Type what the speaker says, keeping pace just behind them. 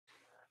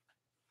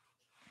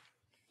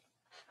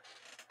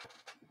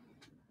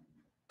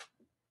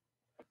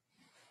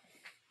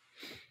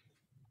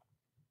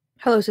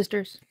Hello,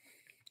 sisters.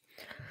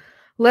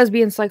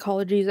 Lesbian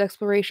Psychologies,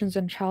 Explorations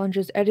and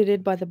Challenges,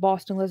 edited by the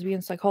Boston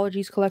Lesbian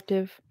Psychologies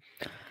Collective.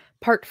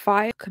 Part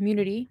 5,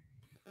 Community.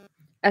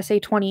 Essay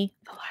 20,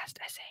 the last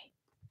essay.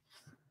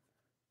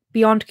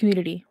 Beyond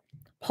Community,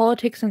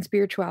 Politics and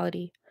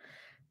Spirituality,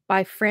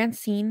 by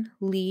Francine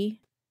Lea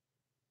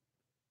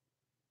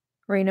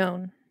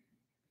Rainone.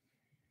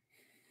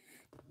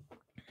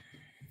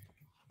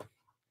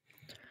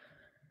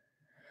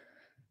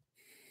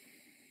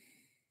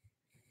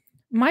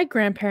 My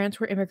grandparents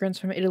were immigrants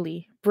from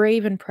Italy,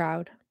 brave and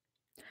proud.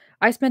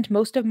 I spent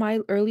most of my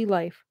early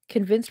life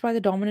convinced by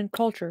the dominant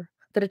culture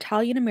that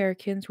Italian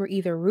Americans were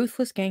either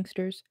ruthless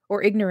gangsters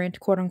or ignorant,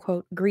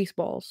 quote-unquote,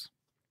 greaseballs.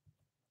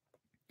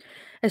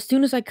 As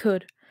soon as I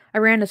could, I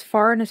ran as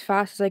far and as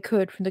fast as I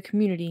could from the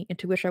community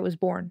into which I was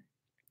born.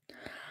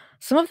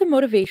 Some of the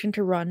motivation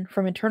to run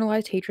from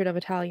internalized hatred of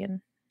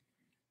Italian.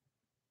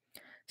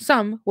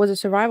 Some was a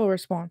survival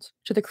response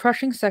to the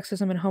crushing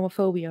sexism and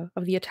homophobia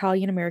of the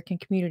Italian American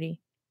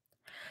community.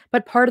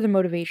 But part of the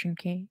motivation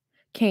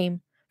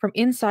came from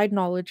inside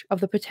knowledge of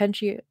the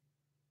potentially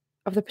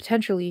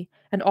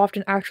and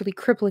often actually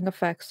crippling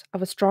effects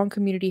of a strong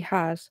community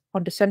has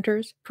on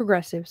dissenters,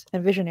 progressives,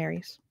 and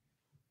visionaries.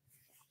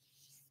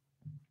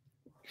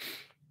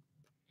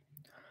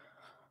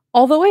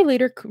 Although I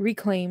later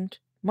reclaimed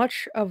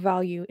much of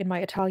value in my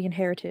Italian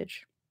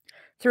heritage,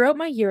 throughout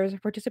my years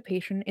of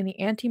participation in the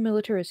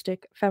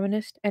anti-militaristic,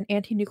 feminist, and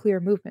anti-nuclear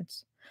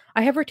movements,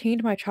 I have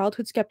retained my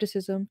childhood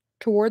skepticism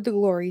toward the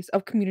glories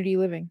of community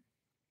living.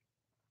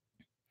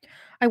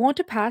 I want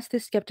to pass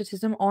this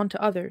skepticism on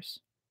to others.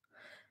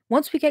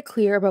 Once we get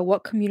clear about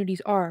what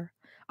communities are,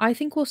 I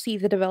think we'll see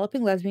the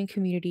developing lesbian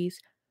communities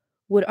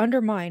would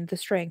undermine the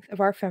strength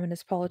of our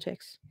feminist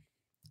politics.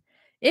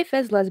 If,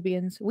 as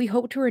lesbians, we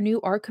hope to renew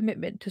our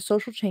commitment to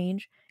social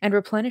change and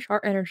replenish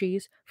our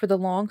energies for the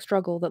long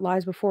struggle that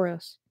lies before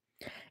us,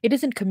 it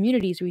isn't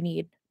communities we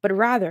need, but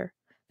rather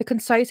the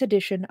concise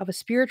addition of a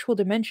spiritual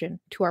dimension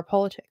to our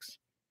politics.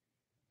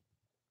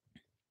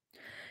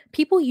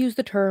 People use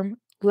the term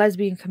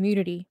lesbian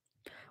community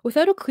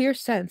without a clear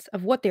sense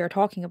of what they are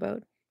talking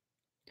about.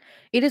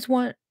 It is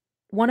one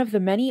of the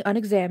many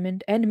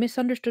unexamined and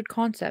misunderstood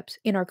concepts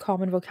in our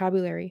common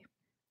vocabulary.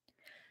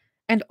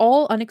 And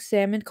all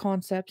unexamined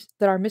concepts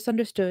that are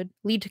misunderstood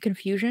lead to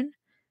confusion,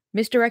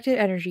 misdirected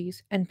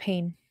energies, and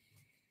pain.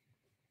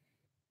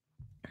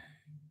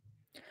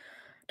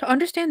 To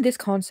understand this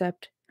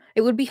concept,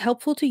 it would be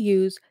helpful to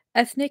use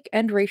ethnic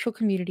and racial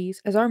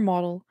communities as our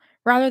model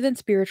rather than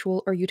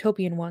spiritual or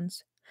utopian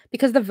ones,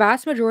 because the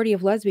vast majority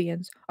of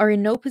lesbians are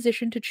in no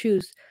position to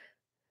choose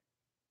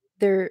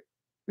their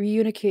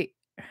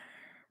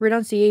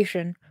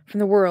renunciation from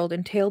the world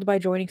entailed by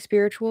joining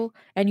spiritual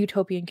and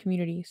utopian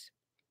communities.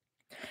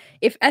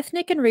 If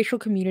ethnic and racial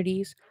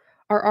communities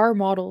are our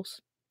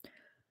models,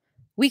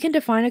 we can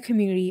define a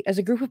community as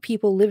a group of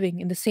people living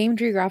in the same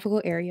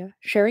geographical area,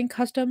 sharing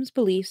customs,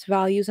 beliefs,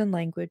 values, and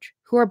language,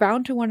 who are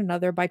bound to one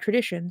another by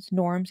traditions,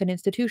 norms, and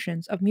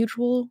institutions of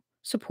mutual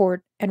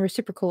support and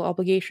reciprocal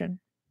obligation.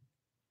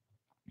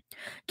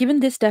 Given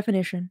this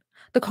definition,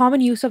 the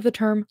common use of the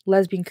term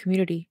lesbian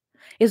community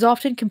is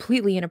often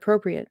completely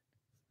inappropriate.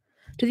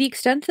 To the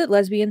extent that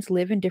lesbians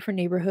live in different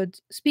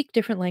neighborhoods, speak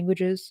different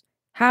languages,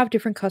 have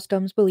different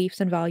customs, beliefs,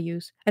 and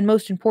values, and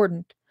most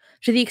important,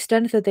 to the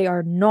extent that they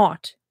are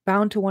not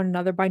bound to one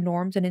another by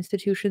norms and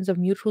institutions of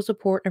mutual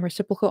support and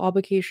reciprocal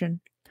obligation,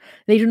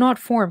 they do not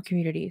form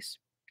communities.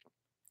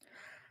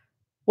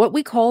 What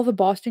we call the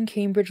Boston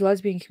Cambridge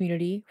lesbian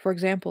community, for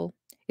example,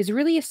 is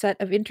really a set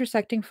of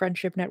intersecting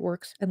friendship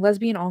networks and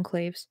lesbian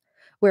enclaves,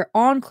 where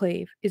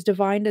enclave is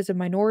defined as a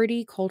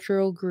minority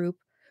cultural group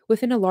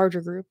within a larger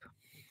group.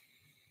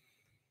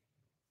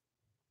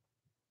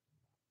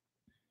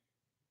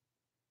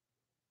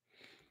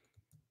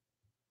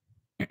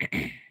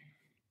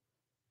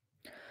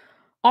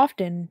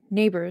 Often,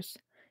 neighbors,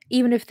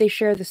 even if they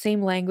share the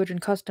same language and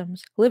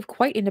customs, live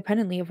quite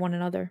independently of one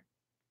another.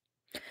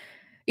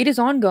 It is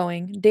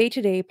ongoing, day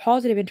to day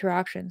positive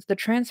interactions that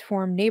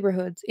transform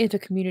neighborhoods into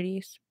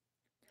communities.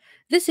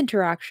 This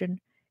interaction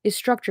is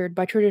structured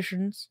by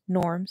traditions,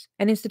 norms,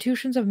 and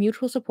institutions of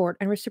mutual support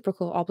and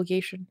reciprocal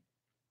obligation.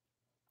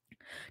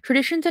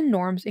 Traditions and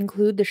norms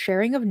include the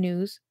sharing of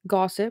news,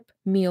 gossip,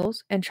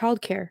 meals, and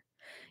childcare,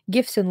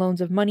 gifts and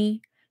loans of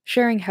money,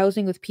 sharing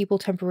housing with people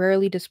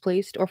temporarily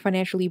displaced or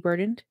financially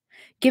burdened,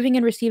 giving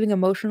and receiving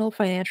emotional,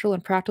 financial,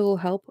 and practical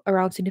help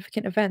around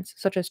significant events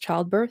such as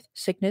childbirth,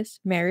 sickness,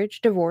 marriage,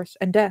 divorce,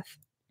 and death.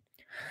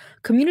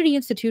 Community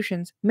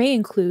institutions may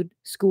include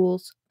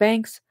schools,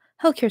 banks,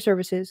 healthcare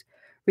services,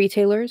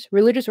 retailers,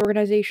 religious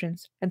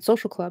organizations, and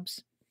social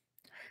clubs.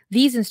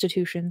 These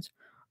institutions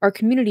are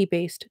community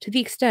based to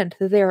the extent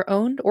that they are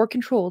owned or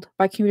controlled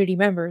by community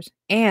members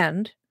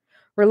and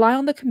rely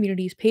on the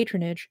community's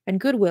patronage and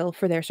goodwill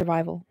for their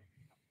survival.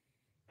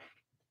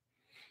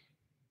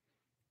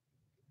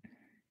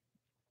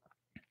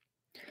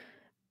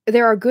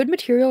 There are good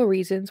material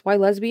reasons why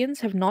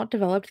lesbians have not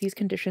developed these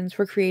conditions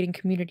for creating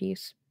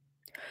communities.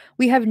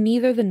 We have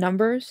neither the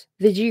numbers,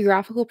 the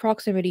geographical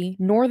proximity,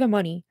 nor the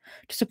money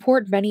to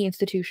support many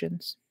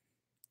institutions.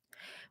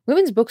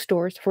 Women's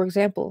bookstores, for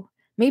example,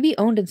 may be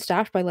owned and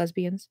staffed by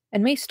lesbians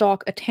and may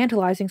stock a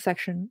tantalizing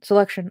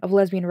selection of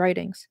lesbian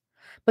writings,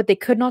 but they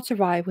could not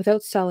survive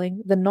without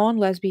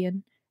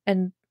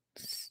and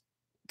s-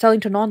 selling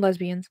to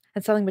non-lesbians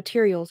and selling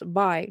materials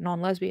by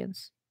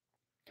non-lesbians.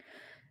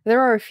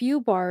 There are a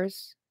few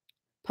bars,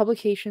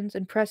 publications,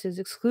 and presses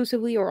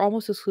exclusively or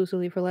almost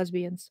exclusively for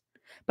lesbians,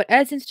 but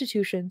as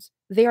institutions,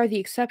 they are the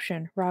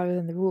exception rather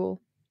than the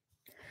rule.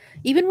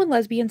 Even when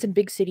lesbians in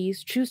big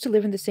cities choose to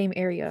live in the same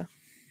area,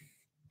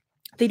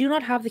 they do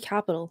not have the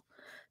capital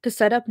to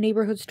set up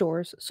neighborhood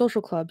stores,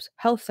 social clubs,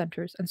 health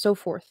centers, and so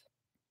forth.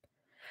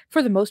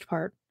 For the most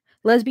part,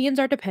 lesbians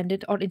are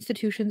dependent on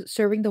institutions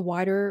serving the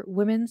wider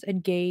women's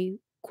and gay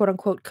quote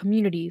unquote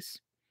communities,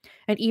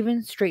 and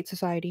even straight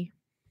society.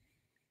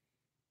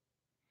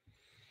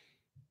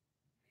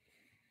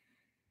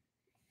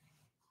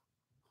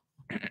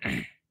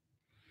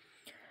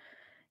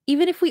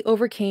 Even if we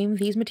overcame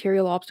these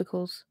material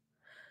obstacles,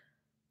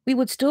 we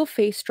would still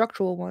face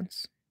structural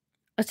ones.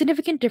 A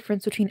significant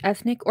difference between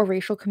ethnic or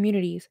racial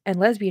communities and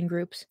lesbian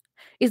groups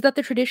is that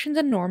the traditions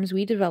and norms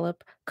we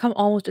develop come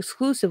almost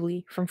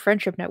exclusively from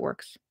friendship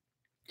networks.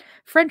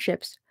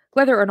 Friendships,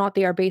 whether or not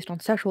they are based on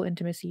sexual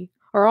intimacy,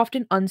 are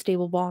often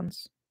unstable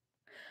bonds.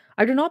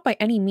 I do not by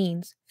any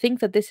means think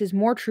that this is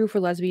more true for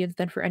lesbians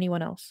than for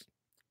anyone else.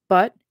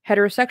 But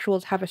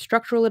heterosexuals have a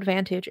structural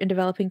advantage in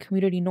developing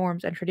community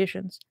norms and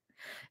traditions,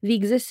 the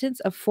existence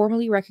of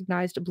formally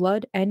recognized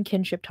blood and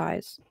kinship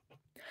ties.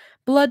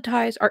 Blood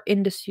ties are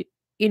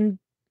in-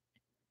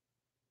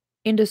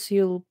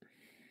 indissoluble,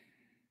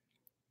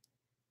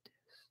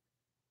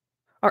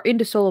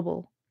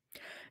 indissoluble.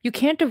 You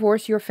can't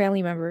divorce your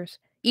family members,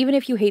 even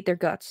if you hate their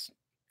guts.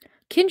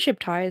 Kinship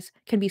ties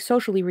can be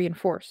socially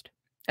reinforced.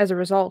 As a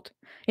result,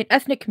 in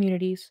ethnic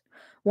communities,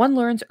 one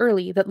learns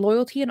early that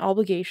loyalty and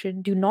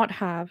obligation do not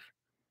have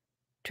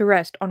to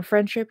rest on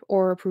friendship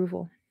or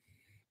approval.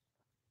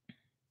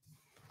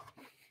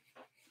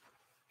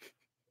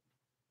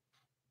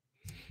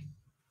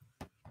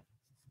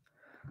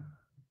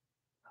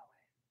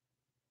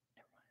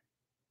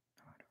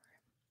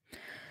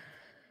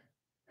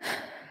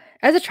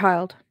 As a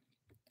child,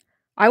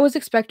 I was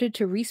expected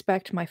to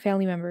respect my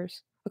family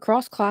members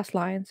across class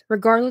lines,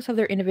 regardless of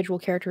their individual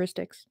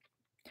characteristics.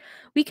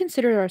 We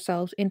considered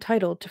ourselves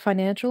entitled to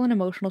financial and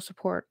emotional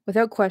support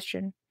without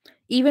question,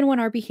 even when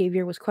our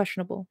behavior was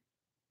questionable.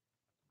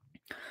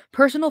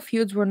 Personal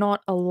feuds were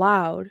not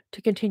allowed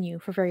to continue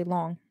for very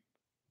long.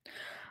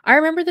 I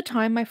remember the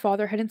time my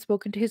father hadn't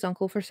spoken to his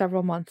uncle for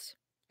several months.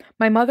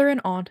 My mother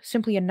and aunt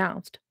simply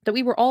announced that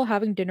we were all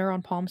having dinner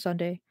on Palm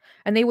Sunday,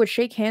 and they would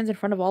shake hands in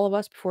front of all of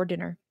us before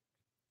dinner.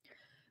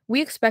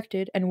 We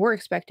expected and were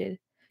expected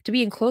to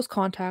be in close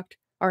contact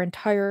our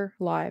entire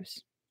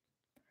lives.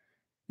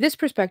 This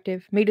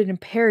perspective made it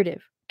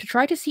imperative to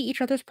try to see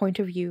each other's point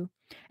of view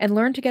and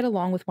learn to get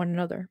along with one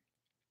another.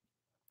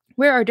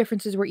 Where our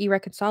differences were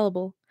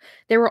irreconcilable,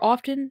 they were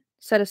often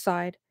set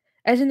aside,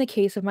 as in the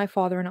case of my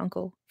father and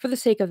uncle, for the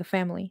sake of the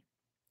family.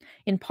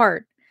 In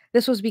part,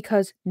 this was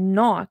because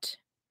not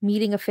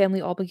meeting a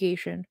family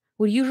obligation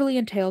would usually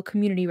entail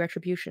community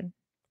retribution.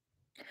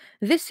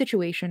 This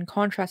situation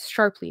contrasts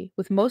sharply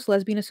with most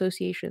lesbian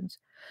associations,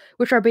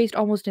 which are based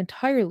almost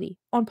entirely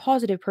on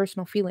positive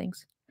personal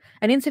feelings,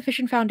 an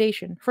insufficient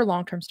foundation for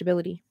long term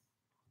stability.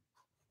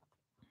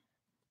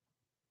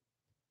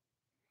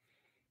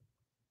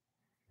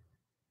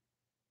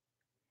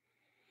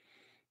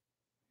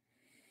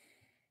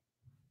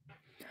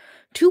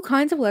 Two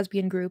kinds of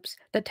lesbian groups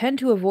that tend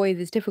to avoid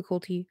this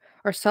difficulty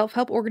are self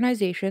help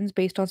organizations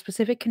based on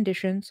specific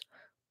conditions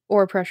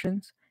or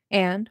oppressions,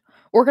 and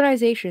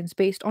organizations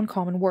based on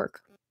common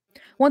work.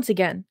 Once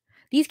again,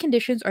 these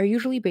conditions are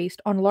usually based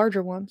on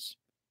larger ones.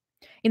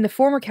 In the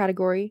former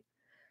category,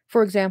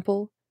 for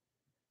example,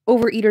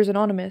 Overeaters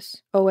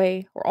Anonymous,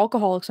 OA, or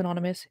Alcoholics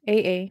Anonymous,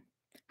 AA,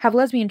 have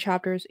lesbian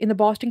chapters in the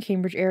Boston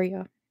Cambridge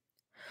area.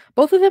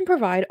 Both of them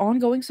provide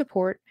ongoing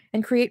support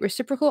and create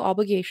reciprocal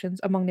obligations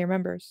among their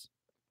members.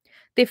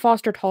 They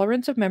foster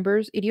tolerance of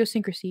members'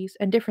 idiosyncrasies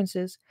and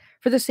differences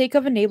for the sake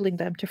of enabling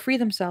them to free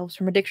themselves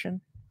from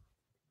addiction.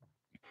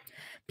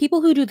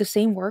 People who do the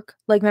same work,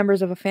 like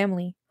members of a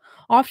family,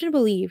 often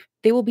believe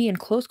they will be in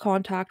close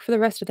contact for the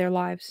rest of their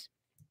lives.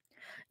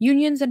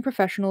 Unions and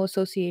professional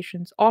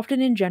associations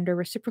often engender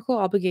reciprocal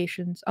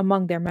obligations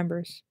among their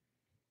members.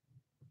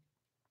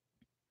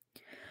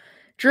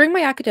 During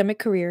my academic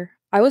career,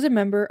 I was a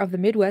member of the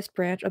Midwest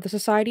branch of the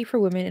Society for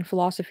Women in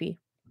Philosophy,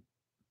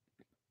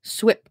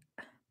 SWIP.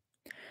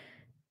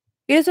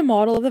 It is a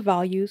model of the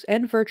values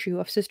and virtue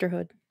of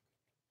sisterhood.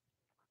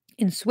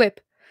 In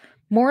SWIP,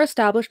 more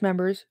established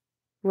members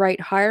write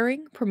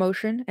hiring,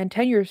 promotion, and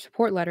tenure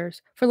support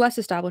letters for less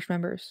established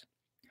members.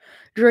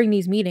 During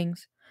these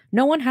meetings,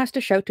 no one has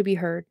to shout to be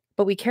heard,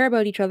 but we care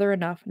about each other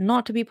enough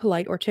not to be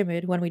polite or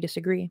timid when we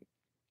disagree.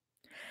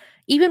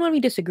 Even when we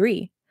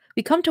disagree,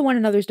 we come to one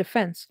another's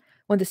defense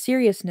when the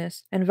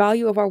seriousness and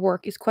value of our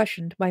work is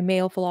questioned by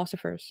male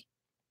philosophers.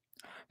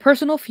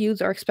 Personal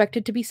feuds are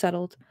expected to be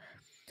settled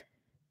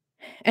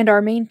and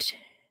are mediated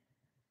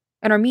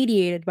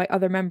by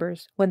other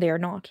members when they are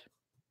not.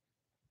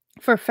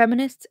 For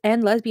feminists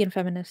and lesbian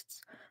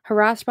feminists,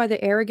 harassed by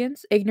the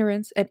arrogance,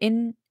 ignorance,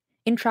 and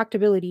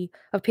intractability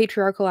of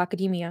patriarchal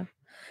academia,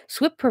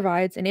 SWIP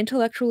provides an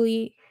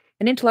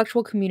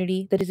intellectual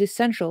community that is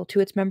essential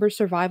to its members'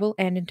 survival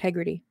and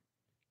integrity.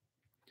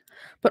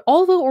 But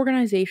although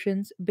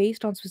organizations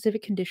based on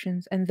specific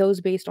conditions and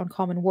those based on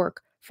common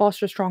work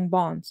foster strong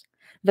bonds,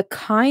 the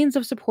kinds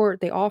of support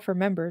they offer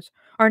members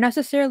are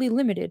necessarily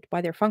limited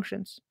by their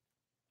functions.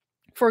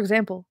 For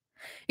example,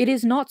 it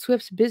is not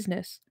Swift's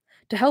business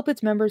to help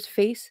its members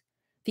face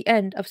the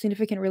end of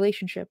significant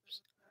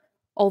relationships,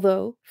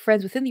 although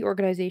friends within the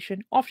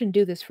organization often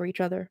do this for each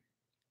other.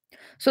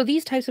 So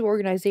these types of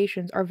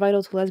organizations are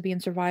vital to lesbian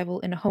survival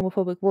in a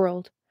homophobic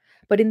world,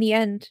 but in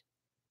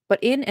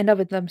and of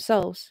it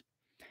themselves,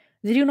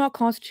 they do not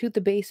constitute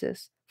the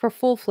basis for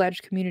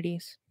full-fledged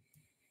communities.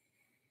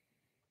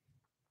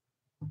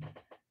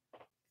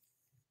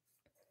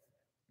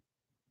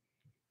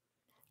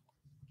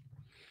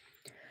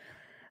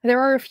 There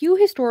are a few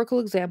historical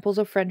examples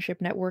of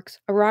friendship networks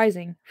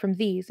arising from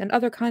these and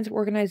other kinds of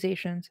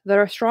organizations that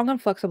are strong and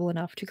flexible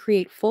enough to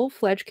create full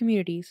fledged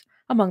communities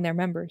among their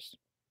members.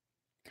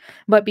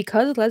 But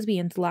because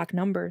lesbians lack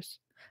numbers,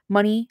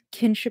 money,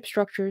 kinship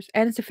structures,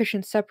 and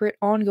sufficient separate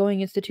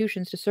ongoing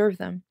institutions to serve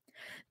them,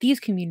 these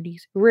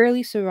communities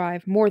rarely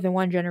survive more than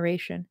one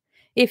generation,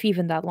 if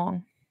even that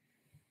long.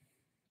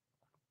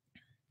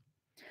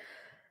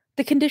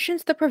 The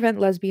conditions that prevent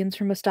lesbians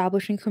from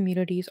establishing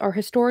communities are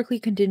historically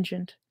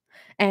contingent,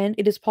 and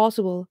it is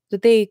possible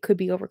that they could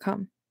be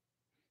overcome.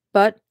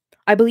 But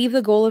I believe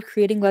the goal of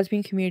creating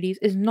lesbian communities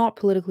is not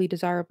politically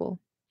desirable.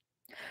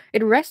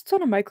 It rests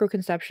on a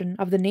microconception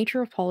of the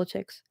nature of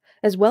politics,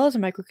 as well as a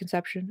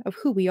microconception of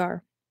who we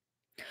are.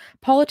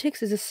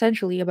 Politics is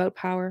essentially about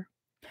power,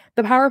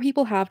 the power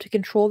people have to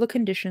control the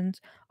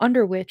conditions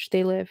under which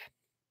they live.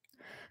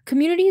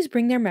 Communities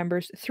bring their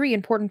members three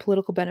important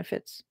political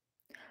benefits.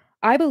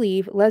 I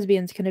believe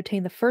lesbians can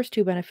obtain the first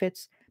two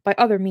benefits by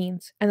other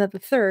means, and that the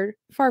third,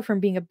 far from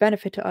being a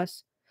benefit to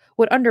us,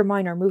 would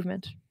undermine our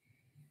movement.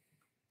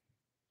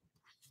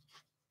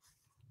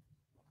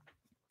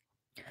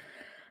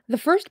 The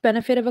first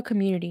benefit of a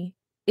community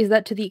is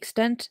that to the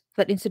extent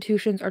that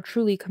institutions are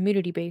truly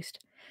community based,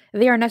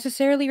 they are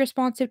necessarily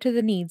responsive to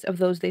the needs of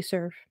those they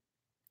serve.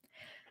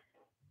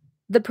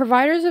 The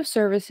providers of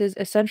services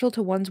essential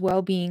to one's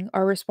well being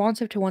are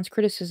responsive to one's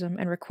criticism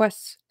and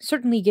requests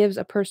certainly gives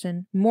a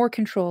person more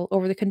control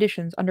over the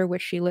conditions under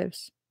which she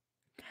lives.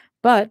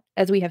 But,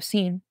 as we have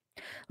seen,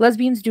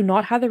 lesbians do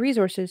not have the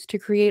resources to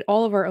create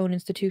all of our own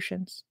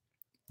institutions.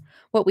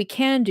 What we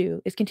can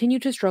do is continue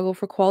to struggle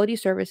for quality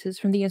services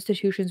from the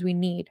institutions we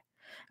need,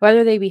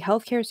 whether they be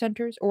healthcare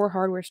centers or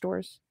hardware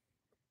stores.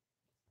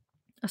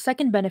 A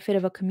second benefit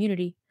of a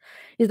community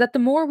is that the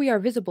more we are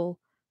visible,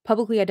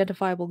 publicly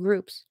identifiable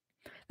groups,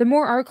 the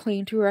more our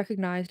claim to be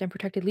recognized and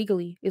protected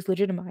legally is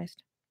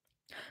legitimized.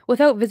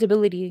 Without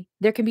visibility,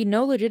 there can be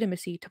no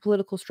legitimacy to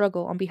political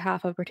struggle on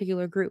behalf of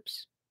particular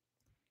groups.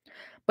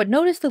 But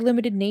notice the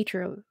limited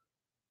nature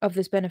of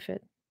this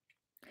benefit.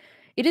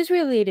 It is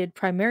related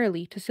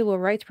primarily to civil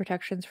rights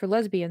protections for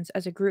lesbians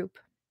as a group.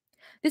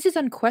 This is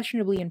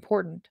unquestionably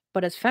important,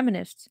 but as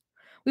feminists,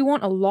 we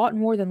want a lot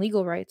more than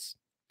legal rights.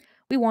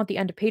 We want the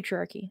end of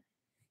patriarchy.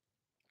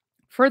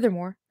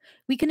 Furthermore,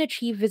 we can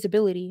achieve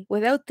visibility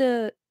without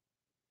the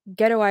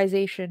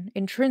ghettoization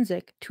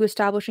intrinsic to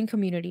establishing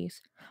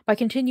communities by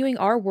continuing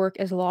our work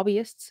as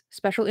lobbyists,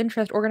 special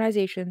interest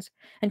organizations,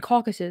 and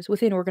caucuses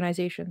within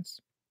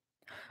organizations.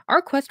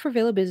 Our quest for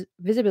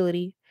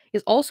visibility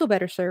is also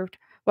better served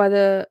by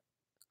the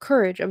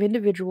courage of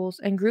individuals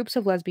and groups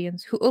of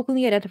lesbians who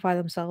openly identify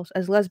themselves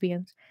as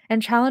lesbians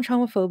and challenge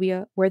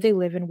homophobia where they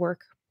live and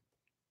work.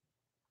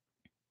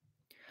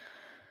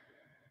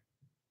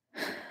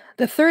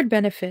 The third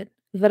benefit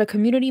that a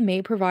community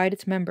may provide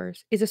its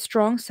members is a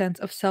strong sense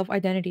of self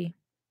identity.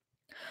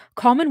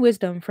 Common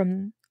wisdom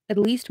from at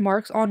least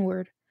Marx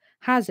onward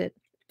has it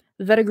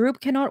that a group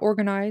cannot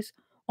organize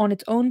on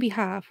its own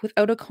behalf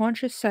without a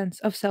conscious sense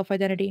of self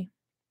identity.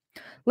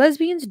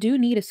 Lesbians do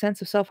need a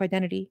sense of self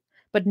identity,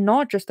 but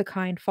not just the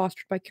kind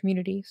fostered by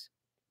communities.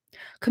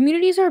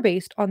 Communities are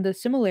based on the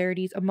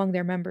similarities among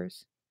their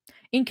members.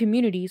 In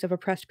communities of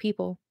oppressed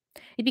people,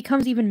 it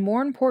becomes even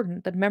more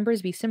important that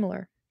members be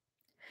similar.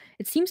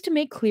 It seems to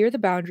make clear the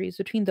boundaries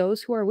between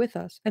those who are with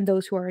us and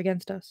those who are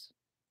against us.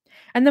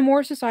 And the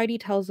more society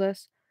tells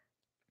us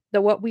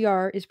that what we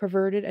are is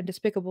perverted and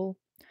despicable,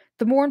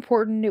 the more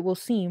important it will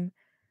seem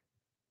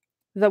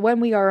that when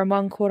we are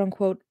among quote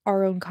unquote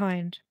our own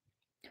kind,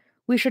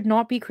 we should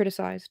not be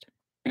criticized.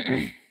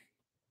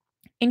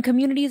 In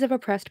communities of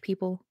oppressed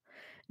people,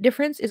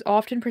 difference is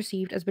often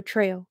perceived as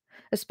betrayal,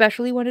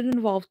 especially when it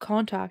involves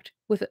contact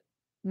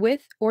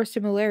with or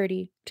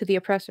similarity to the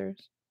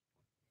oppressors.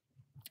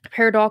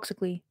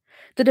 Paradoxically,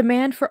 the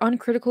demand for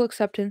uncritical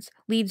acceptance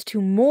leads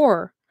to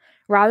more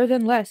rather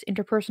than less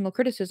interpersonal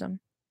criticism.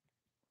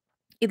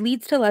 It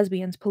leads to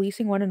lesbians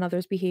policing one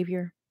another's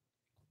behavior.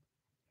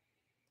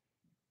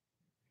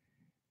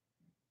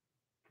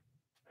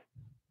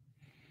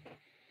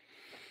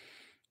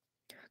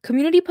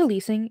 Community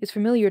policing is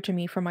familiar to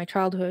me from my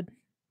childhood.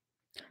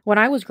 When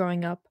I was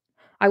growing up,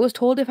 I was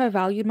told if I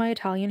valued my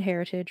Italian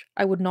heritage,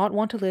 I would not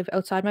want to live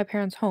outside my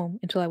parents' home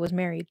until I was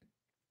married.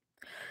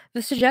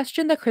 The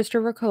suggestion that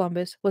Christopher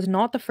Columbus was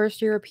not the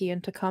first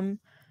European to come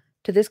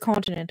to this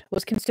continent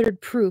was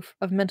considered proof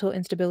of mental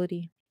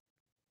instability.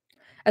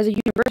 As a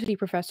university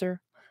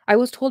professor, I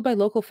was told by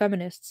local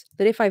feminists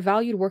that if I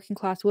valued working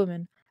class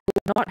women, I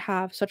would not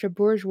have such a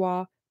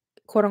bourgeois,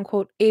 quote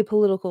unquote,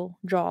 apolitical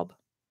job.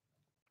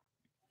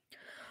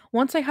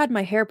 Once I had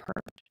my hair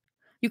permed,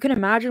 you can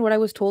imagine what I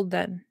was told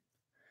then.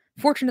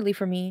 Fortunately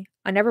for me,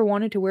 I never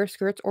wanted to wear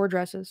skirts or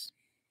dresses.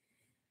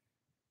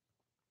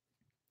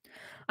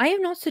 I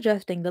am not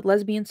suggesting that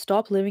lesbians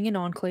stop living in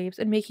enclaves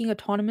and making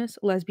autonomous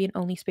lesbian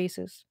only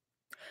spaces.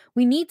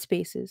 We need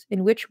spaces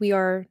in which we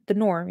are the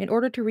norm in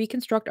order to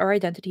reconstruct our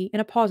identity in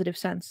a positive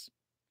sense.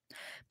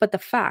 But the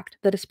fact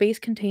that a space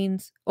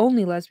contains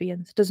only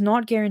lesbians does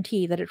not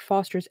guarantee that it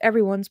fosters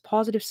everyone's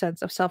positive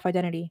sense of self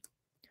identity.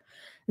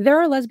 There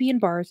are lesbian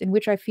bars in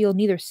which I feel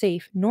neither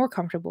safe nor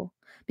comfortable,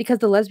 because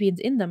the lesbians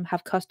in them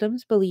have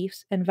customs,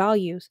 beliefs, and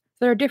values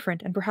that are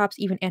different and perhaps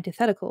even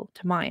antithetical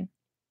to mine.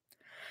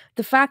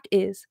 The fact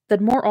is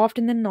that more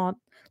often than not,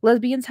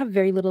 lesbians have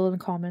very little in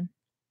common.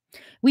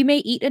 We may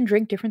eat and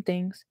drink different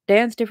things,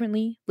 dance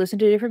differently, listen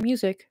to different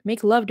music,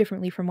 make love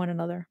differently from one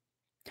another.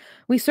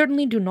 We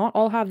certainly do not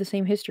all have the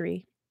same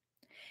history.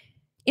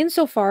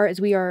 Insofar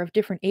as we are of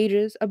different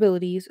ages,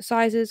 abilities,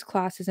 sizes,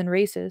 classes, and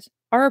races,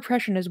 our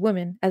oppression as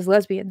women, as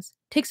lesbians,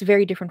 takes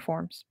very different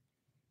forms.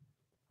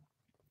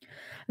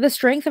 The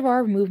strength of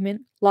our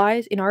movement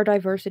lies in our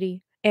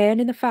diversity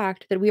and in the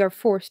fact that we are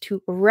forced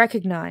to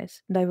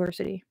recognize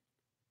diversity.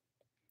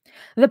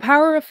 The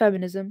power of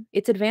feminism,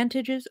 its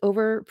advantages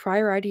over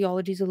prior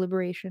ideologies of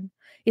liberation,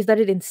 is that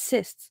it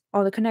insists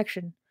on the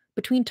connection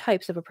between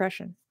types of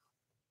oppression.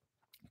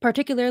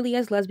 Particularly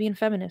as lesbian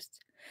feminists,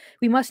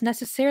 we must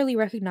necessarily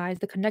recognize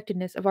the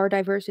connectedness of our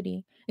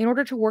diversity in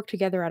order to work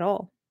together at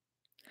all.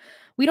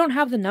 We don't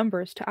have the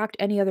numbers to act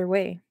any other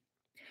way.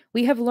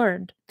 We have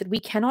learned that we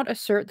cannot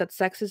assert that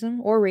sexism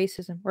or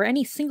racism or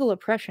any single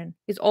oppression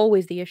is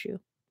always the issue.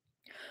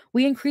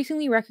 We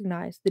increasingly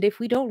recognize that if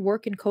we don't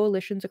work in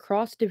coalitions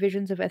across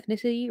divisions of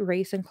ethnicity,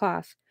 race, and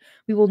class,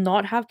 we will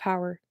not have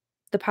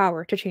the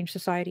power to change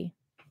society.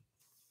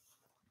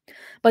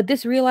 But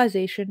this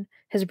realization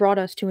has brought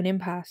us to an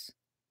impasse.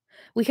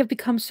 We have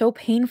become so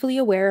painfully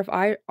aware of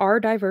our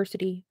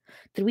diversity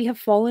that we have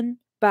fallen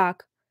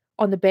back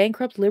on the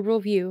bankrupt liberal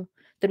view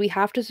that we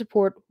have to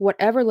support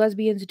whatever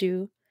lesbians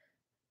do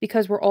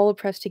because we're all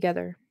oppressed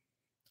together.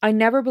 I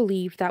never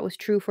believed that was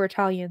true for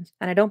Italians,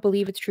 and I don't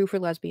believe it's true for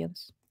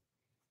lesbians.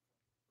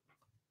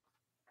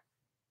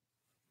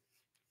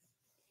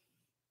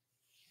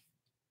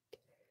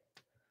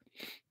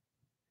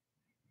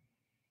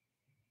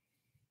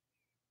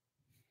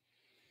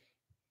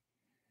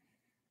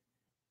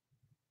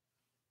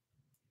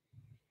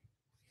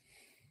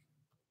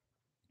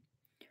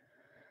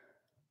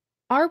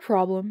 Our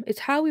problem is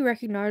how we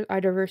recognize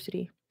our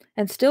diversity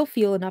and still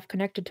feel enough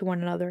connected to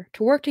one another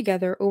to work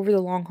together over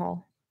the long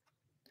haul.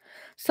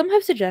 Some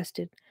have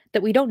suggested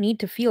that we don't need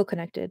to feel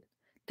connected,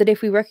 that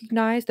if we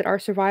recognize that our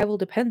survival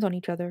depends on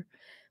each other,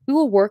 we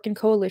will work in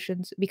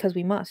coalitions because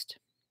we must.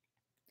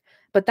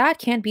 But that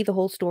can't be the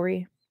whole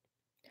story.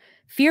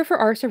 Fear for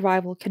our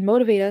survival can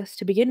motivate us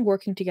to begin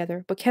working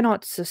together, but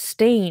cannot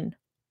sustain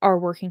our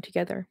working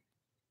together.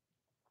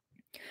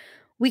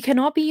 We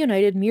cannot be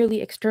united merely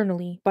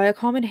externally by a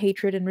common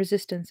hatred and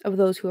resistance of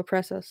those who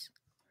oppress us.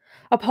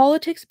 A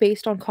politics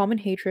based on common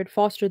hatred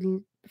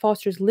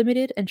fosters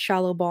limited and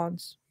shallow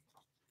bonds.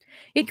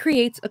 It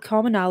creates a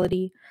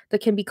commonality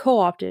that can be co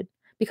opted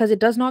because it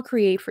does not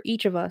create for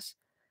each of us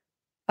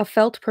a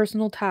felt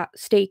personal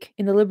stake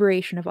in the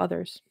liberation of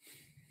others.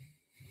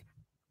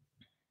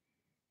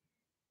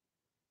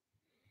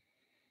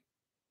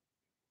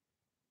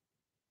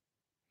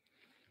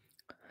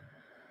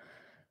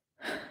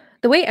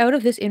 The way out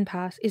of this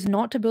impasse is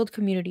not to build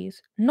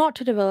communities, not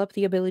to develop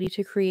the ability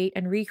to create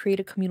and recreate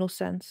a communal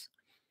sense,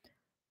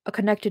 a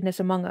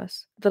connectedness among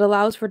us that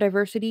allows for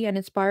diversity and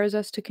inspires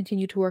us to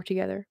continue to work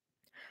together.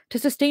 To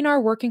sustain our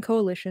work in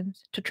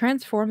coalitions, to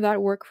transform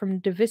that work from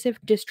divisive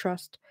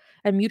distrust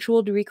and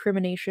mutual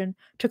recrimination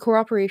to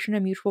cooperation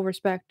and mutual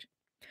respect.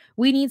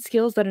 We need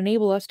skills that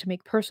enable us to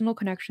make personal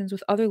connections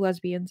with other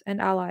lesbians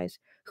and allies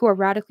who are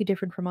radically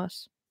different from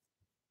us.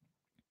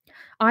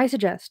 I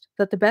suggest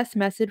that the best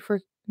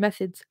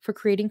methods for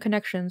creating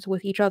connections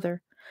with each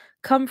other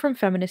come from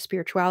feminist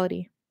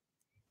spirituality.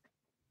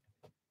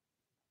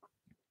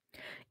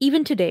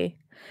 Even today,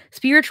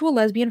 spiritual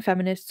lesbian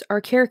feminists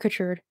are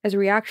caricatured as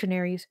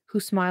reactionaries who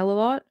smile a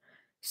lot,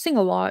 sing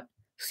a lot,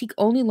 seek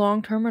only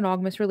long term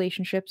monogamous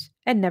relationships,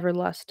 and never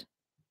lust.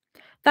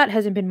 That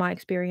hasn't been my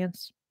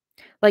experience.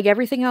 Like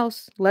everything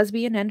else,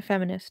 lesbian and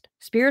feminist,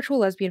 spiritual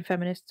lesbian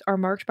feminists are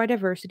marked by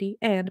diversity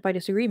and by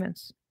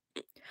disagreements.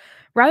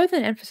 Rather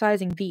than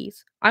emphasizing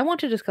these, I want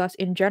to discuss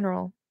in a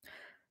general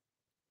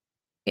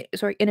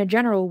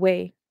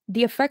way,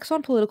 the effects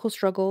on political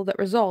struggle that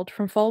result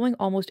from following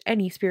almost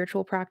any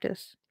spiritual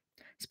practice.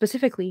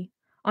 Specifically,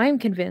 I am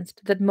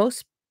convinced that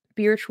most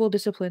spiritual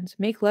disciplines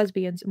make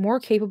lesbians more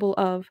capable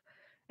of,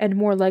 and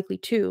more likely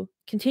to,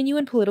 continue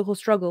in political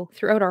struggle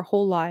throughout our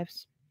whole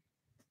lives.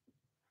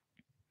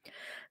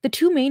 The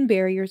two main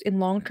barriers in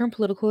long term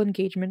political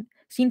engagement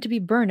seem to be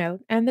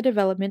burnout and the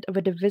development of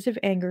a divisive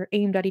anger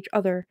aimed at each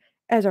other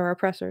as our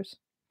oppressors.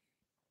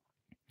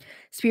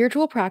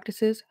 Spiritual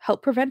practices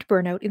help prevent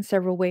burnout in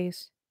several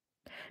ways.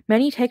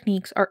 Many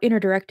techniques are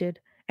inner directed,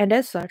 and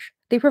as such,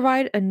 they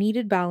provide a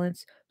needed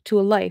balance to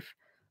a life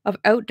of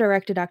out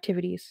directed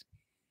activities.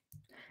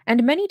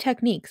 And many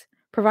techniques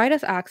provide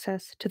us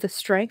access to the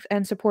strength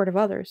and support of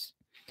others,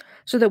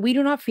 so that we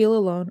do not feel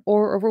alone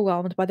or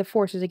overwhelmed by the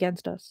forces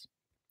against us.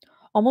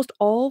 Almost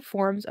all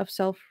forms of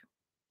self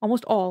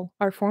Almost all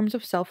are forms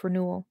of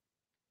self-renewal.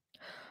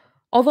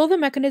 Although the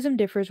mechanism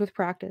differs with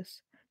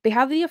practice, they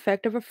have the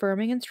effect of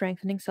affirming and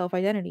strengthening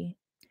self-identity.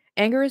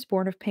 Anger is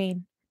born of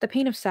pain, the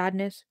pain of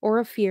sadness or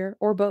of fear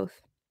or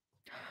both.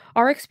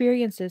 Our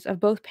experiences of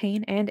both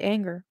pain and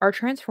anger are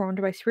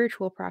transformed by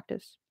spiritual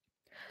practice.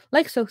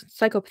 Like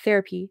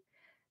psychotherapy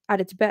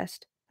at its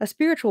best, a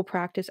spiritual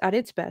practice at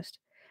its best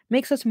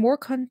makes us more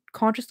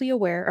consciously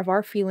aware of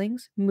our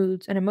feelings,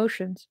 moods, and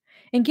emotions,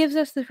 and gives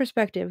us the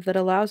perspective that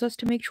allows us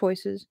to make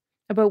choices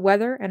about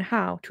whether and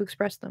how to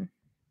express them.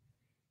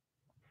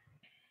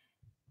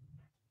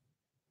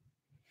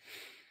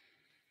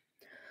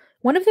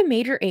 One of the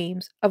major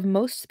aims of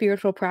most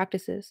spiritual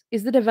practices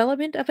is the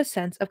development of a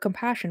sense of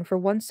compassion for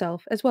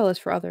oneself as well as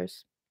for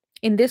others.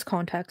 In this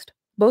context,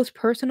 both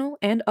personal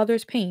and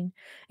others' pain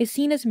is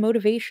seen as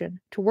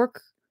motivation to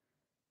work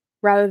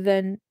rather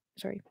than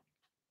sorry,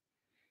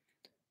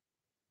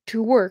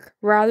 to work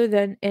rather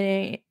than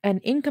an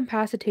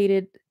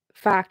incapacitated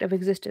fact of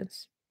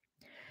existence.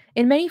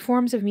 In many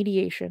forms of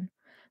mediation,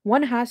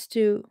 one has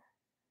to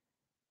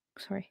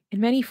in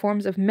many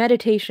forms of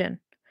meditation,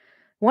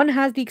 one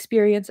has the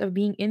experience of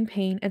being in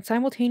pain and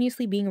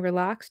simultaneously being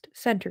relaxed,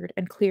 centered,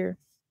 and clear.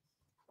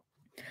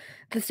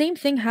 The same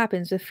thing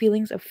happens with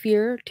feelings of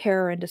fear,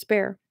 terror, and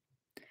despair.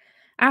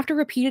 After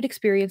repeated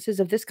experiences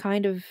of this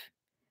kind,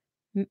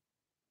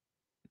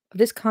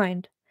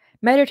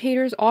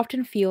 meditators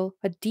often feel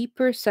a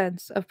deeper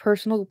sense of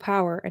personal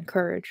power and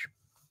courage.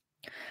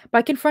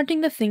 By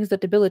confronting the things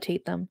that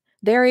debilitate them,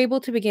 they are able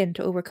to begin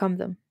to overcome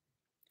them.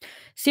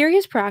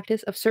 Serious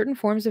practice of certain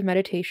forms of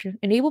meditation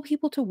enable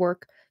people to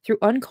work through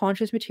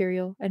unconscious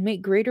material and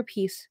make greater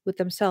peace with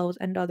themselves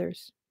and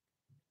others.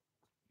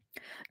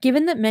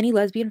 Given that many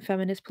lesbian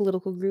feminist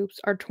political groups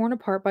are torn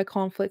apart by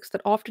conflicts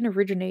that often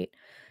originate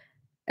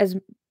as,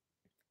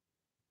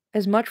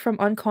 as much from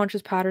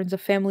unconscious patterns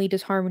of family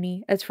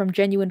disharmony as from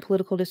genuine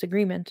political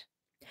disagreement,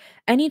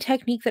 any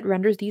technique that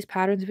renders these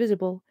patterns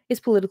visible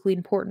is politically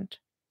important.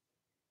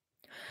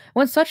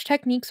 When such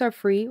techniques are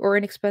free or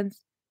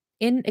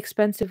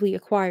inexpensively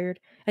acquired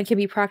and can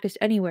be practiced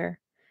anywhere,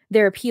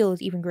 their appeal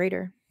is even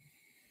greater.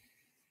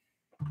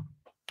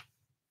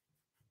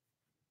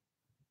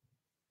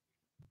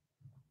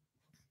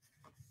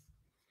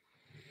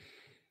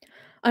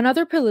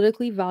 Another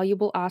politically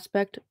valuable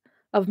aspect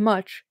of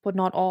much, but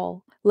not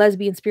all,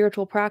 lesbian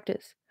spiritual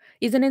practice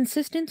is an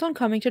insistence on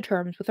coming to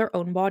terms with our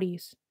own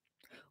bodies.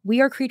 We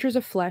are creatures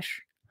of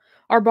flesh.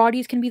 Our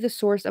bodies can be the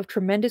source of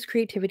tremendous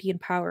creativity and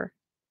power,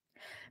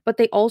 but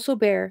they also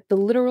bear the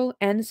literal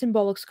and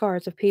symbolic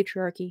scars of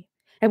patriarchy,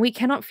 and we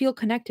cannot feel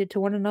connected to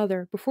one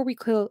another before we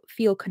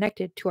feel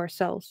connected to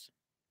ourselves.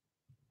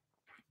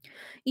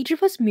 Each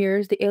of us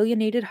mirrors the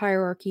alienated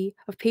hierarchy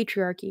of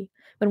patriarchy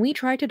when we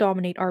try to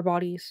dominate our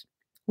bodies.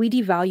 We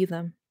devalue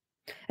them.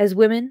 As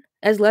women,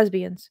 as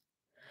lesbians,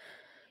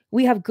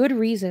 we have good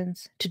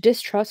reasons to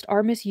distrust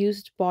our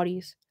misused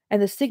bodies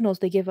and the signals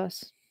they give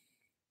us.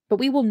 But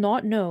we will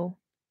not know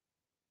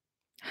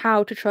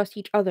how to trust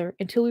each other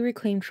until we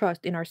reclaim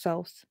trust in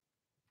ourselves.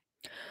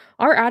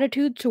 Our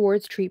attitude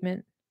towards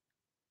treatment,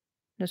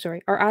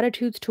 our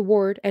attitudes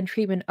toward and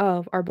treatment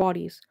of our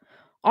bodies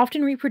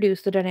often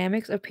reproduce the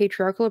dynamics of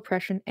patriarchal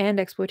oppression and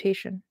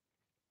exploitation.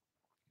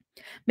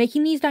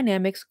 Making these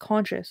dynamics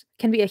conscious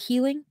can be a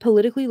healing,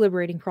 politically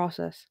liberating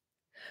process.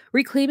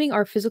 Reclaiming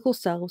our physical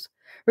selves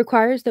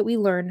requires that we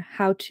learn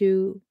how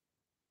to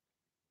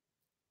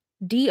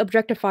de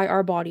objectify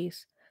our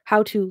bodies,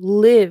 how to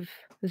live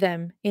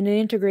them in an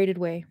integrated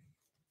way.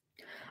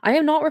 I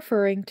am not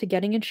referring to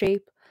getting in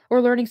shape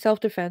or learning self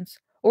defense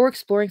or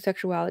exploring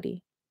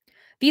sexuality.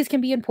 These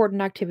can be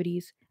important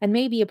activities and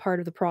may be a part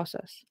of the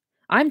process.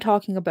 I'm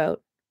talking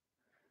about,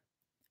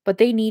 but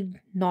they need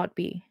not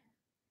be.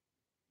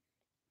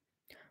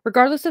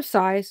 Regardless of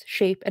size,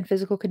 shape, and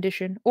physical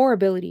condition or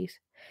abilities,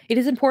 it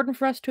is important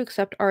for us to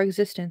accept our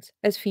existence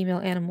as female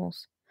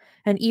animals,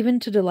 and even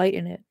to delight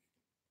in it.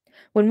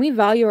 When we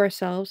value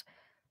ourselves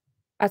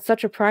at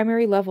such a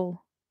primary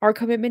level, our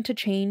commitment to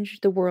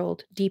change the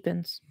world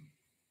deepens.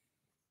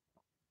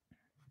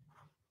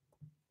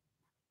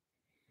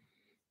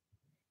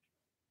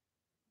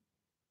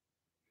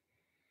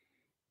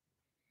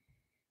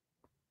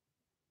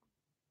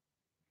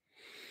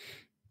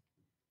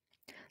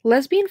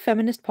 Lesbian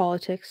feminist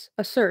politics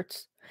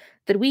asserts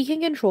that we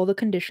can control the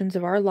conditions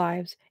of our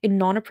lives in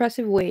non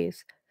oppressive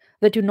ways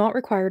that do not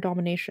require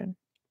domination.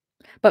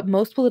 But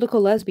most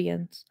political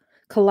lesbians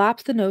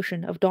collapse the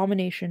notion of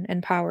domination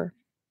and power.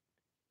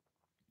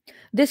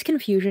 This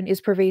confusion is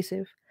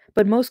pervasive,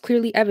 but most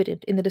clearly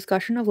evident in the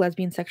discussion of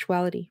lesbian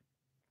sexuality.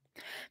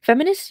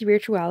 Feminist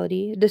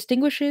spirituality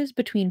distinguishes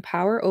between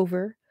power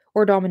over,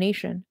 or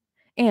domination,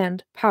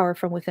 and power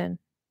from within.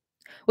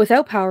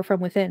 Without power from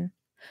within,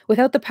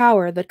 without the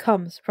power that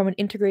comes from an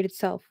integrated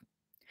self,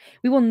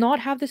 we will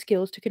not have the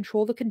skills to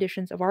control the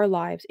conditions of our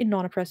lives in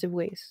non oppressive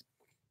ways.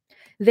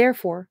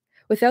 Therefore,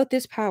 without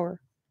this power,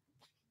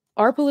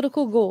 our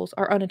political goals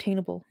are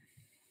unattainable.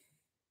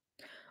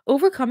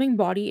 Overcoming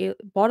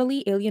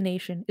bodily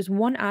alienation is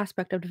one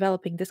aspect of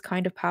developing this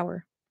kind of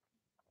power.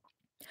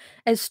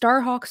 As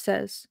Starhawk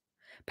says,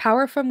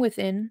 power from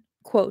within,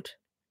 quote,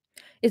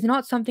 is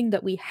not something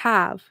that we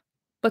have,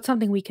 but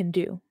something we can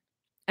do,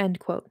 end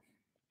quote.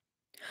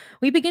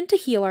 We begin to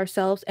heal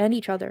ourselves and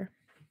each other.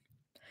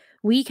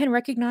 We can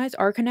recognize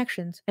our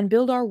connections and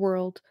build our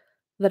world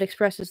that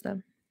expresses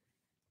them.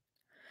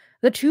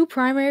 The two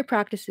primary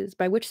practices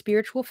by which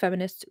spiritual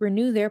feminists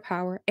renew their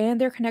power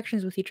and their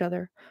connections with each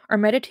other are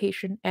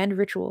meditation and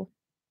ritual.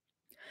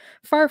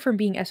 Far from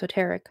being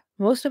esoteric,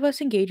 most of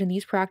us engage in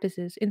these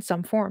practices in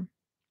some form.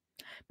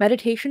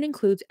 Meditation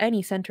includes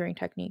any centering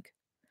technique.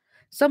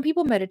 Some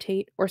people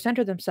meditate or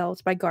center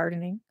themselves by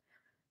gardening,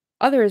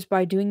 others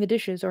by doing the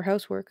dishes or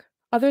housework,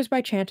 others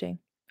by chanting,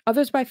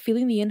 others by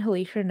feeling the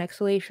inhalation and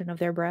exhalation of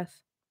their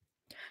breath.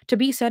 To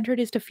be centered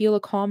is to feel a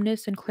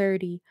calmness and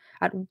clarity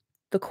at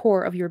the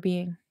core of your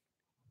being.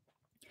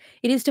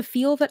 It is to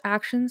feel that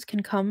actions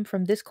can come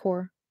from this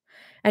core,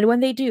 and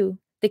when they do,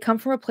 they come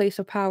from a place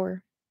of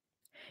power.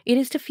 It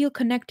is to feel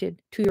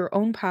connected to your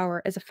own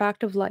power as a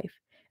fact of life,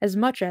 as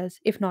much as,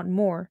 if not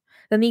more,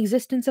 than the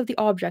existence of the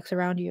objects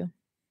around you.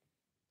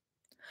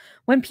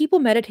 When people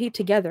meditate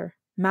together,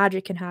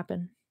 magic can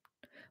happen.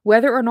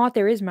 Whether or not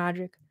there is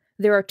magic,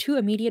 there are two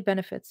immediate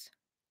benefits.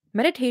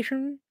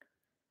 Meditation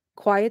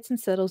quiets and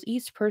settles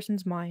each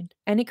person's mind,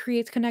 and it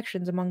creates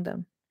connections among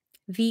them.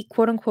 The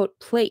quote unquote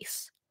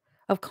place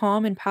of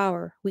calm and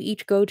power we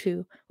each go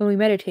to when we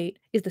meditate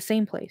is the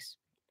same place.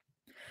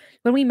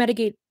 When we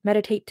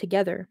meditate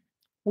together,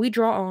 we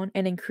draw on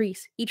and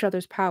increase each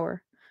other's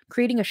power,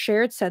 creating a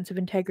shared sense of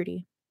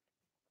integrity.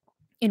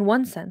 In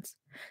one sense,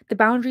 the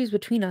boundaries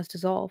between us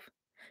dissolve.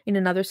 In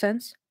another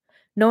sense,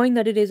 knowing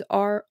that it is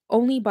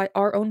only by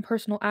our own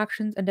personal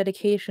actions and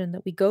dedication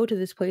that we go to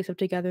this place of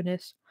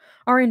togetherness,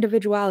 our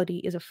individuality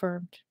is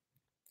affirmed.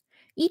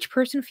 Each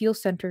person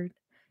feels centered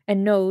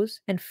and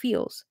knows and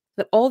feels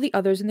that all the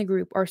others in the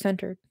group are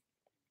centered.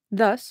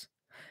 Thus,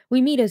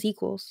 we meet as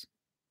equals.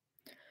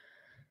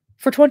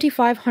 For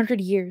 2,500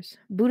 years,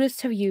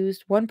 Buddhists have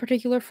used one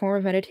particular form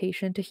of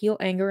meditation to heal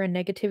anger and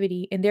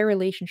negativity in their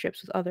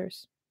relationships with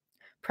others.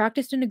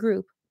 Practiced in a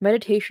group,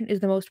 meditation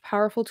is the most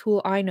powerful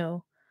tool I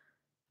know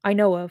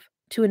of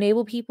to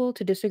enable people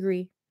to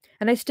disagree,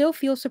 and I still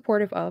feel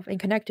supportive of and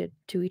connected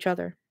to each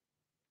other.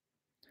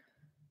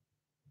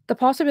 The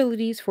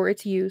possibilities for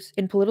its use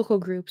in political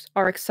groups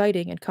are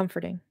exciting and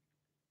comforting.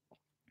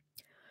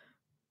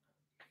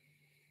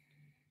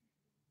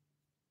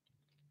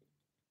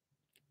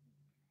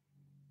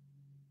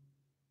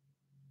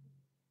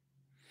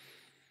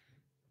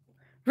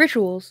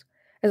 Rituals,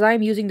 as I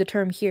am using the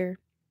term here,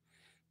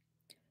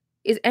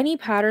 is any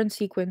pattern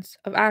sequence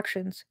of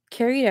actions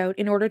carried out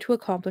in order to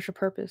accomplish a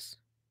purpose.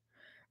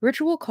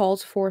 Ritual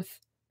calls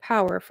forth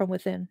power from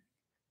within.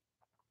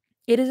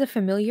 It is a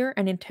familiar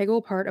and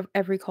integral part of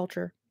every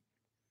culture.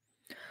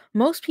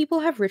 Most people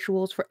have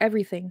rituals for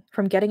everything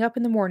from getting up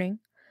in the morning,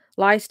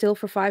 lie still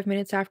for 5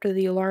 minutes after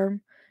the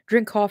alarm,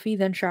 drink coffee,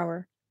 then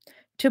shower,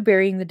 to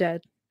burying the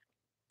dead.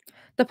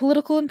 The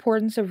political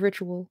importance of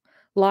ritual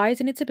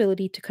lies in its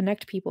ability to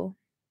connect people.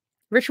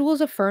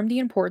 Rituals affirm the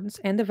importance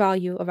and the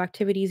value of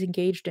activities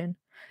engaged in,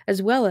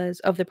 as well as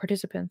of the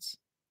participants.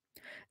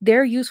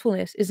 Their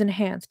usefulness is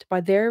enhanced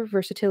by their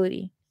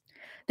versatility.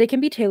 They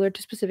can be tailored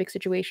to specific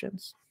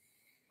situations.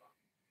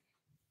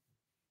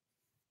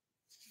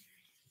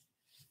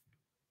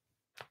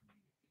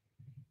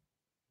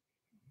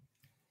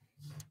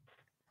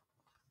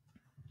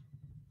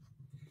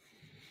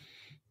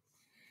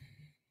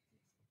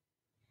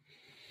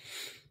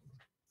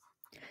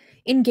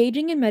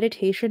 Engaging in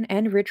meditation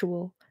and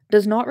ritual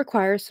does not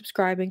require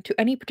subscribing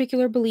to any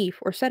particular belief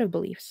or set of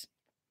beliefs.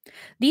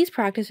 These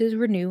practices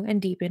renew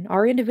and deepen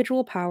our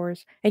individual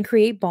powers and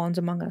create bonds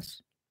among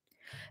us.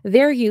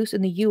 Their use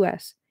in the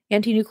US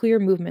anti nuclear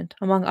movement,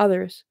 among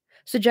others,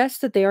 suggests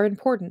that they are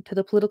important to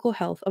the political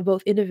health of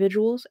both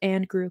individuals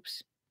and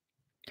groups.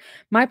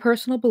 My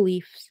personal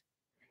beliefs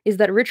is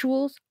that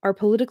rituals are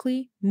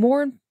politically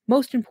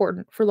most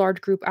important for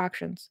large group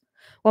actions,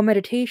 while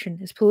meditation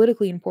is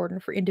politically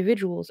important for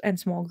individuals and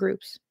small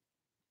groups.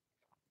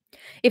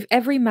 If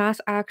every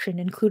mass action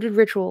included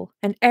ritual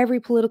and every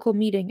political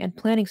meeting and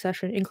planning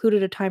session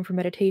included a time for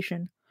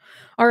meditation,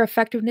 our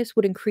effectiveness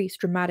would increase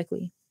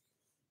dramatically.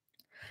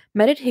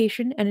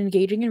 Meditation and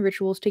engaging in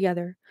rituals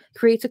together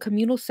creates a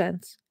communal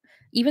sense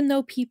even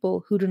though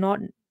people who do not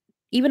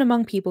even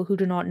among people who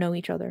do not know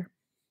each other.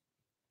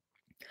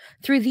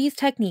 Through these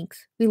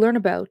techniques, we learn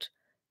about,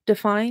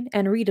 define,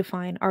 and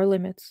redefine our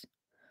limits.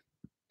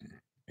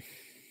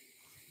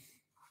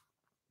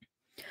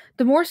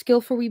 The more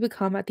skillful we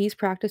become at these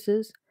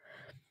practices,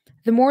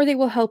 the more they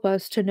will help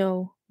us to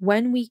know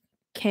when we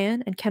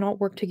can and cannot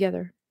work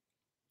together.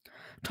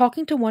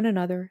 Talking to one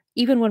another,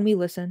 even when we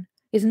listen,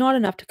 is not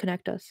enough to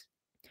connect us.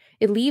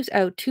 It leaves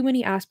out too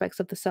many aspects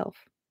of the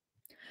self.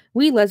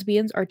 We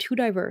lesbians are too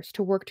diverse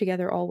to work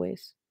together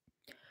always.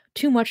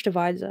 Too much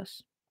divides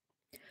us.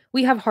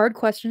 We have hard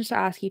questions to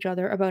ask each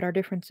other about our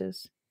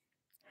differences.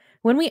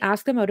 When we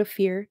ask them out of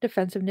fear,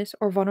 defensiveness,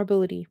 or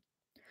vulnerability,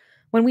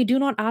 when we do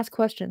not ask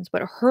questions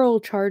but hurl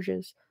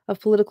charges of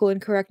political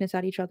incorrectness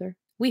at each other,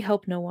 we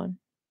help no one.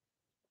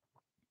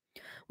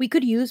 We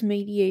could use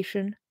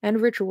mediation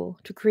and ritual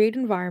to create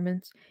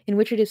environments in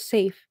which it is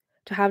safe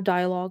to have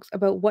dialogues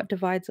about what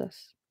divides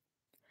us.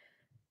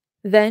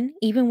 Then,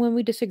 even when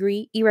we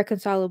disagree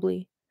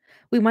irreconcilably,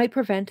 we might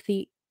prevent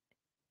the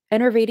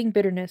enervating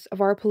bitterness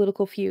of our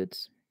political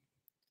feuds.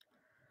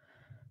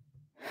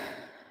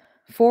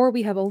 For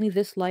we have only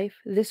this life,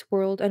 this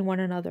world, and one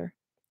another,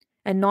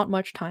 and not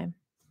much time.